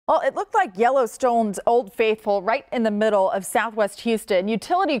Well, it looked like Yellowstone's Old Faithful right in the middle of southwest Houston.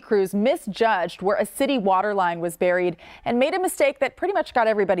 Utility crews misjudged where a city water line was buried and made a mistake that pretty much got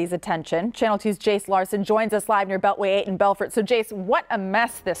everybody's attention. Channel 2's Jace Larson joins us live near Beltway 8 in Belfort. So, Jace, what a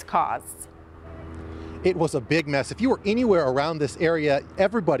mess this caused. It was a big mess. If you were anywhere around this area,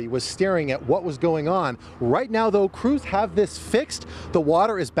 everybody was staring at what was going on. Right now, though, crews have this fixed. The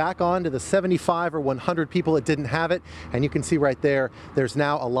water is back on to the 75 or 100 people that didn't have it. And you can see right there, there's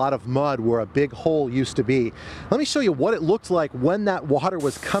now a lot of mud where a big hole used to be. Let me show you what it looked like when that water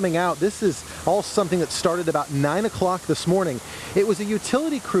was coming out. This is all something that started about 9 o'clock this morning. It was a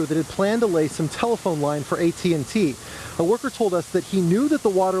utility crew that had planned to lay some telephone line for AT&T. A worker told us that he knew that the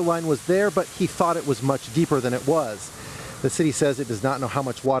water line was there, but he thought it was much deeper than it was. The city says it does not know how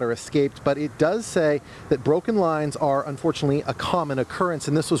much water escaped, but it does say that broken lines are unfortunately a common occurrence,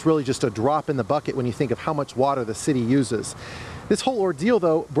 and this was really just a drop in the bucket when you think of how much water the city uses. This whole ordeal,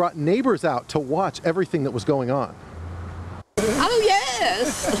 though, brought neighbors out to watch everything that was going on. Oh,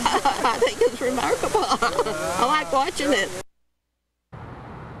 yes. I think it's remarkable. I like watching it.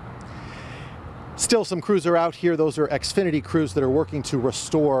 Still, some crews are out here. Those are Xfinity crews that are working to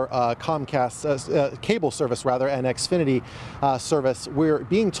restore Comcast's cable service, and Xfinity service. We're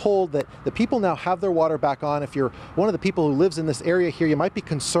being told that the people now have their water back on. If you're one of the people who lives in this area here, you might be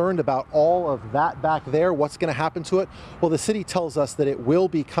concerned about all of that back there. What's going to happen to it? Well, the city tells us that it will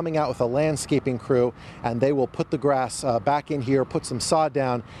be coming out with a landscaping crew, and they will put the grass back in here, put some sod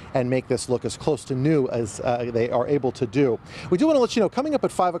down, and make this look as close to new as they are able to do. We do want to let you know, coming up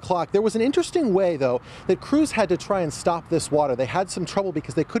at 5 o'clock, there was an interesting way, though, that crews had to try and stop this water. They had some trouble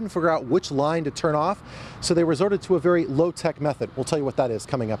because they couldn't figure out which line to turn off, so they resorted to a very low-tech method. We'll tell you what that is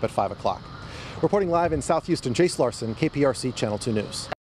coming up at 5 o'clock. Reporting live in South Houston, Jace Larson, KPRC Channel 2 News.